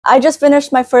I just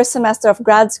finished my first semester of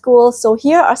grad school, so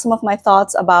here are some of my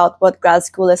thoughts about what grad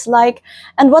school is like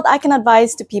and what I can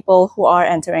advise to people who are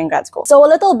entering grad school. So a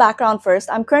little background first.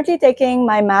 I'm currently taking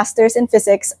my master's in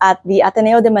physics at the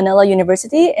Ateneo de Manila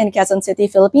University in Quezon City,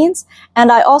 Philippines,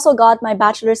 and I also got my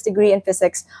bachelor's degree in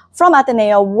physics from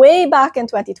Ateneo way back in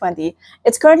 2020.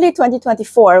 It's currently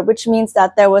 2024, which means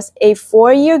that there was a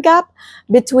 4-year gap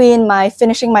between my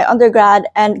finishing my undergrad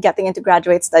and getting into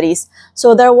graduate studies.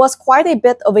 So there was quite a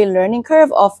bit of a learning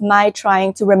curve of my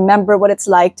trying to remember what it's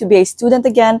like to be a student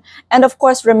again, and of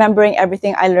course remembering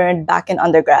everything I learned back in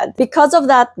undergrad. Because of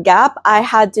that gap, I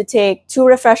had to take 2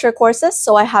 refresher courses.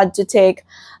 So I had to take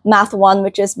Math 1,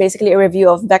 which is basically a review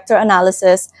of vector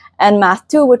analysis, and Math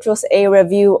 2, which was a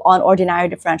review on ordinary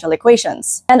differential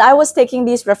equations. And I was taking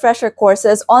these refresher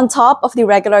courses on top of the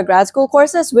regular grad school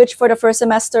courses, which for the first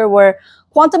semester were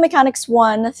Quantum Mechanics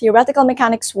 1, Theoretical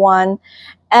Mechanics 1,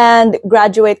 and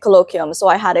Graduate Colloquium. So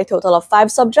I had a total of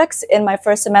 5 subjects in my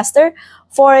first semester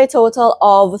for a total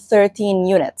of 13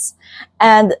 units.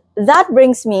 And that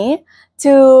brings me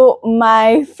to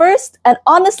my first and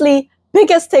honestly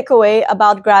biggest takeaway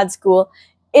about grad school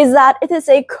is that it is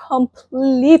a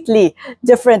completely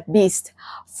different beast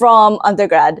from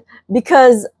undergrad.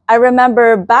 Because I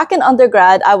remember back in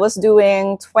undergrad, I was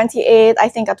doing 28. I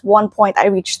think at one point I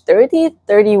reached 30,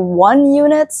 31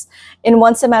 units in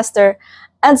one semester.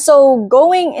 And so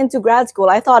going into grad school,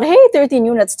 I thought, hey, 13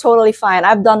 units, totally fine.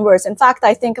 I've done worse. In fact,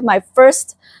 I think my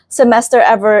first semester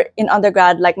ever in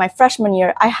undergrad, like my freshman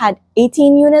year, I had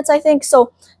 18 units, I think.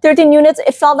 So 13 units,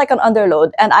 it felt like an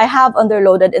underload. And I have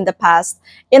underloaded in the past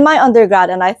in my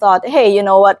undergrad. And I thought, hey, you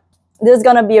know what? This is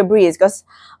going to be a breeze, because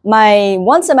my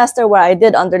one semester where I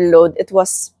did underload, it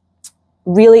was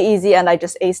really easy and I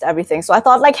just aced everything. So I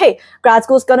thought like, hey, grad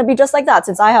school is going to be just like that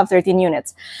since I have 13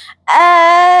 units.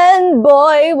 And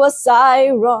boy, was I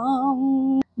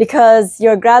wrong. Because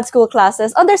your grad school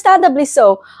classes, understandably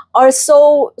so, are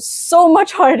so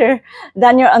much harder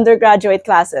than your undergraduate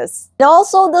classes. It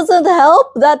also doesn't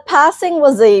help that passing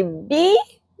was a B.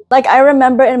 Like I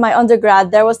remember in my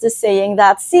undergrad, there was this saying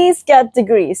that C's get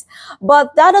degrees,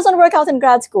 but that doesn't work out in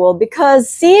grad school because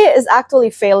C is actually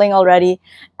failing already.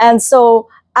 And so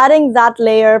adding that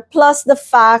layer plus the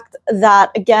fact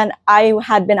that, again, I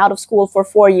had been out of school for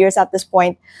 4 years at this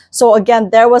point. So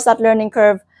again, there was that learning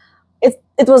curve.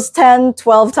 It was 10,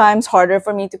 12 times harder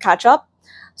for me to catch up.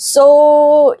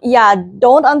 So yeah,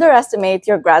 don't underestimate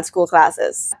your grad school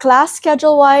classes. Class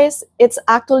schedule wise, it's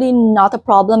actually not a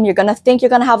problem. You're gonna think you're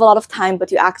gonna have a lot of time,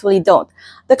 but you actually don't.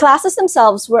 The classes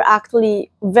themselves were actually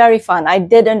very fun. I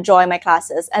did enjoy my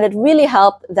classes, and it really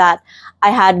helped that I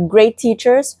had great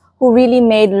teachers who really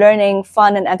made learning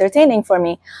fun and entertaining for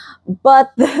me.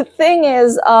 But the thing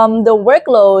is,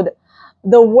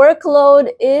 the workload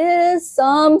is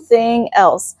something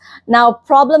else. Now,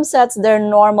 problem sets, they're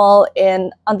normal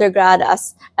in undergrad,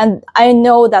 and I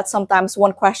know that sometimes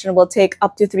one question will take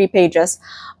up to 3 pages,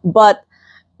 but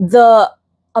the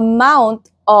amount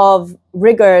of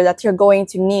rigor that you're going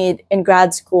to need in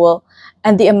grad school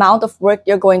and the amount of work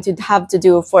you're going to have to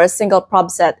do for a single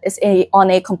prob set is on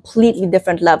a completely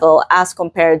different level as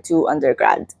compared to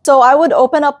undergrad. So I would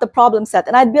open up the problem set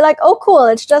and I'd be like, oh, cool,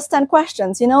 it's just 10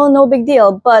 questions, you know, no big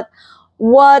deal. But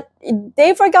what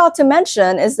they forgot to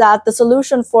mention is that the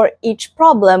solution for each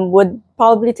problem would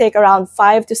probably take around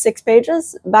 5 to 6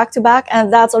 pages back to back.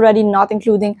 And that's already not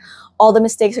including all the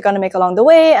mistakes you're going to make along the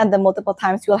way and the multiple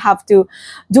times you'll have to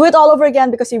do it all over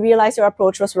again because you realize your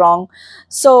approach was wrong.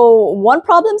 So one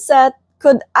problem set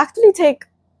could actually take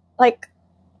like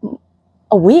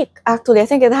a week. Actually, I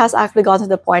think it has actually gotten to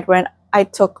the point where I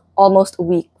took almost a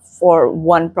week for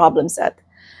one problem set,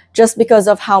 just because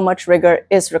of how much rigor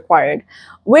is required.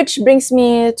 Which brings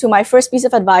me to my first piece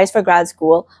of advice for grad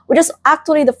school, which is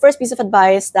actually the first piece of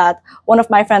advice that one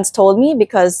of my friends told me,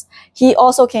 because he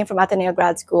also came from Ateneo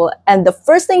grad school. And the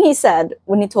first thing he said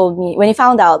when he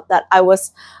found out that I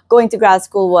was going to grad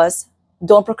school was,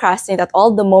 don't procrastinate at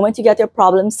all. The moment you get your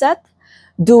problem set,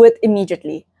 do it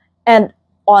immediately. And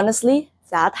honestly,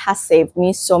 that has saved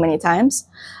me so many times.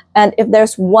 And if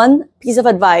there's one piece of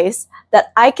advice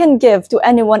that I can give to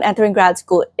anyone entering grad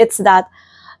school, it's that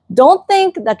don't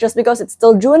think that just because it's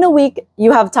still due in a week,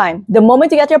 you have time. The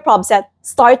moment you get your prob set,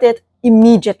 start it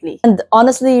immediately. And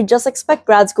honestly, just expect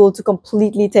grad school to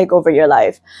completely take over your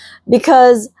life.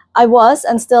 Because I was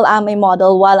and still am a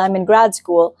model while I'm in grad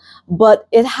school, but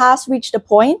it has reached a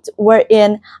point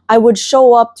wherein I would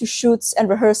show up to shoots and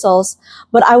rehearsals,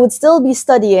 but I would still be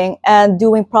studying and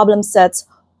doing problem sets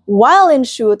while in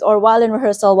shoot or while in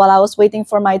rehearsal, while I was waiting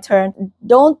for my turn.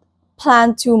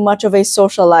 plan too much of a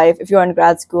social life if you're in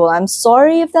grad school. I'm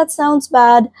sorry if that sounds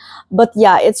bad, but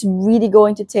yeah, it's really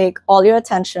going to take all your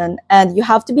attention, and you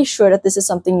have to be sure that this is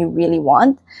something you really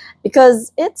want,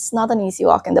 because it's not an easy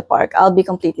walk in the park. I'll be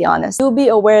completely honest. Do be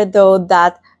aware though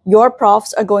that your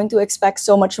profs are going to expect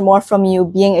so much more from you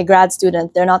being a grad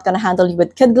student. They're not going to handle you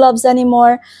with kid gloves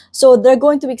anymore. So they're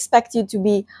going to expect you to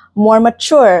be more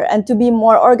mature and to be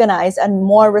more organized and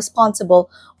more responsible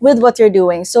with what you're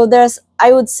doing. So there's,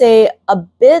 I would say, a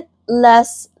bit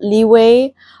less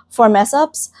leeway for mess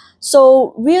ups.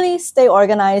 So really stay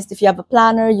organized. If you have a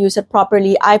planner, use it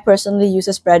properly. I personally use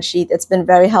a spreadsheet. It's been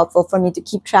very helpful for me to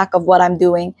keep track of what I'm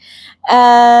doing.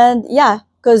 And yeah,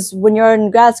 because when you're in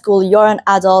grad school, you're an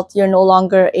adult, you're no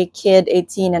longer a kid,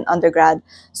 18 and undergrad.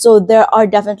 So there are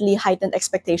definitely heightened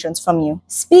expectations from you.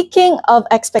 Speaking of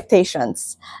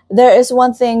expectations, there is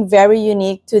one thing very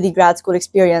unique to the grad school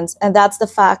experience, and that's the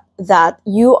fact that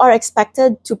you are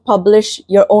expected to publish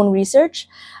your own research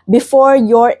before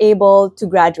you're able to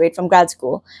graduate from grad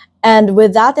school. And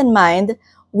with that in mind,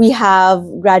 we have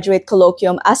graduate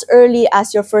colloquium as early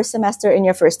as your first semester in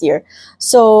your first year.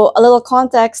 So a little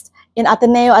context, in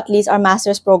Ateneo, at least, our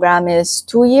master's program is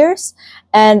 2 years.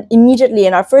 And immediately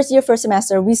in our first year, first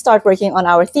semester, we start working on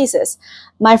our thesis.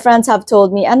 My friends have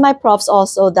told me, and my profs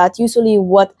also, that usually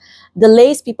what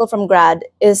delays people from grad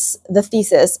is the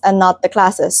thesis and not the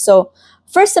classes. So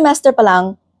first semester pa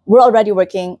lang, we're already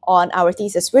working on our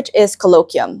thesis, which is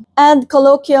colloquium. And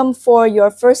colloquium for your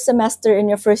first semester in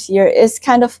your first year is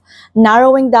kind of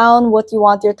narrowing down what you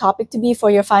want your topic to be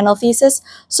for your final thesis.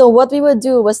 So what we would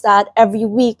do was that every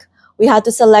week, we had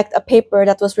to select a paper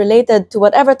that was related to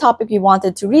whatever topic we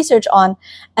wanted to research on,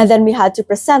 and then we had to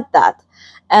present that.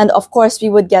 And of course, we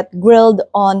would get grilled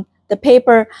on the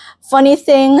paper. Funny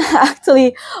thing,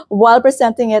 actually, while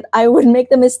presenting it, I would make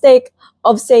the mistake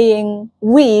of saying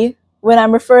we when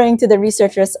I'm referring to the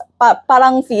researchers.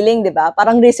 Parang feeling, diba?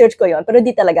 Parang research ko yon, pero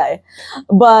di talaga eh.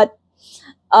 But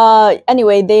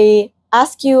anyway, they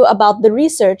ask you about the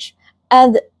research,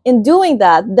 and in doing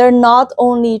that, they're not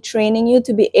only training you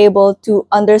to be able to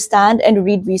understand and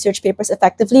read research papers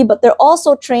effectively, but they're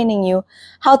also training you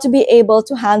how to be able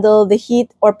to handle the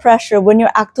heat or pressure when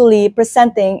you're actually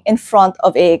presenting in front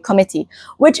of a committee,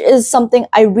 which is something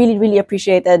I really, really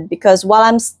appreciated, because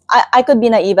while I could be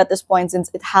naive at this point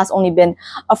since it has only been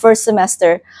a first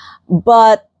semester,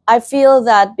 but I feel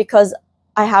that because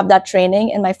I have that training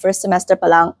in my first semester pa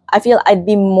lang, I feel I'd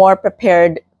be more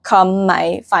prepared come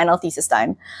my final thesis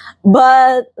time.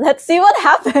 But let's see what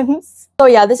happens. So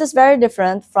yeah, this is very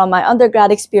different from my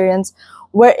undergrad experience,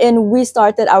 wherein we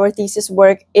started our thesis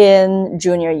work in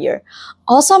junior year.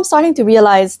 Also, I'm starting to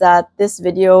realize that this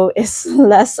video is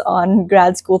less on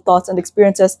grad school thoughts and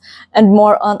experiences and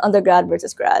more on undergrad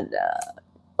versus grad.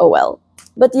 Oh well.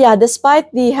 But yeah,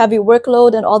 despite the heavy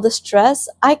workload and all the stress,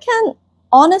 I can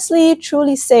honestly,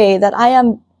 truly say that I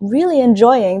am really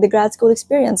enjoying the grad school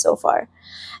experience so far.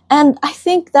 And I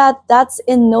think that that's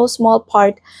in no small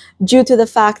part due to the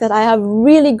fact that I have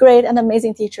really great and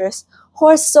amazing teachers who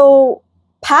are so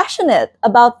passionate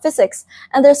about physics,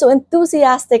 and they're so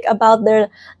enthusiastic about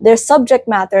their subject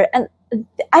matter. And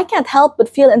I can't help but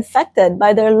feel infected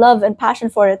by their love and passion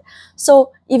for it.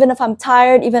 So even if I'm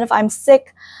tired, even if I'm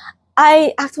sick,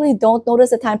 I actually don't notice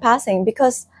the time passing,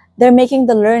 because they're making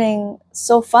the learning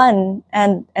so fun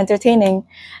and entertaining.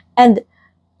 And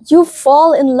you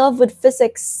fall in love with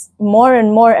physics more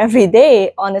and more every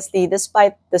day, honestly.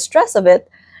 Despite the stress of it,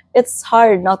 it's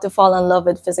hard not to fall in love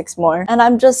with physics more. And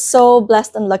I'm just so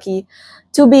blessed and lucky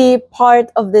to be part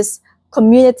of this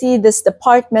community, this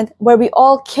department where we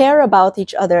all care about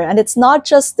each other. And it's not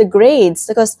just the grades,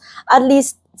 because at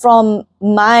least from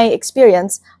my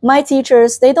experience, my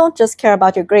teachers, they don't just care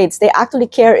about your grades. They actually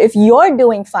care if you're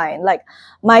doing fine. Like,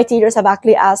 my teachers have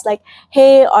actually asked, like,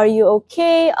 hey, are you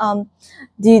okay?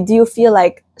 Do you feel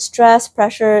like stress,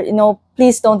 pressure? You know,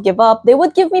 please don't give up. They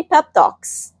would give me pep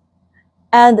talks.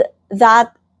 And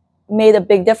that made a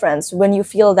big difference when you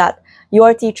feel that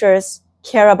your teachers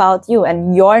care about you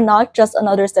and you're not just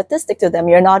another statistic to them.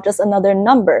 You're not just another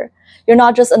number. You're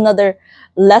not just another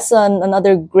lesson,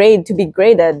 another grade to be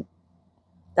graded.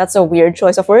 That's a weird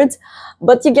choice of words,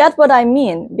 but you get what I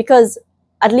mean, because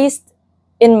at least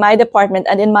in my department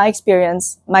and in my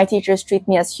experience, my teachers treat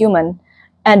me as human,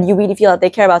 and you really feel that they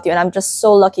care about you. And I'm just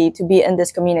so lucky to be in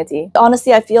this community.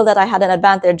 Honestly, I feel that I had an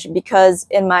advantage because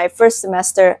in my first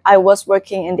semester, I was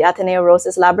working in the Ateneo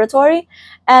Rose's laboratory,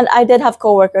 and I did have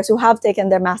coworkers who have taken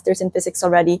their masters in physics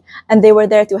already, and they were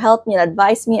there to help me and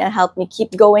advise me and help me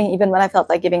keep going even when I felt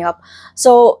like giving up.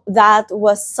 So that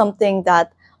was something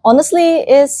that honestly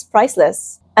is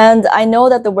priceless. And I know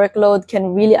that the workload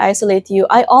can really isolate you.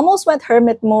 I almost went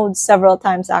hermit mode several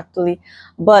times actually,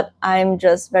 but I'm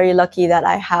just very lucky that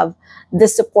I have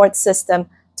this support system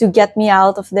to get me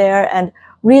out of there and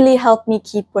really help me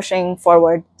keep pushing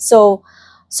forward. So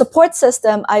support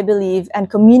system, I believe, and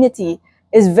community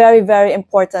is very, very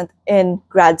important in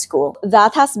grad school.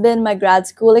 That has been my grad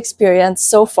school experience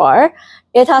so far.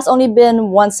 It has only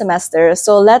been one semester,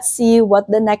 so let's see what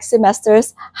the next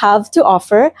semesters have to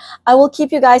offer. I will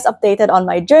keep you guys updated on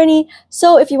my journey,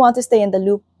 so if you want to stay in the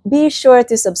loop, be sure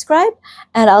to subscribe,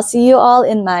 and I'll see you all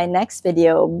in my next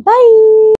video. Bye!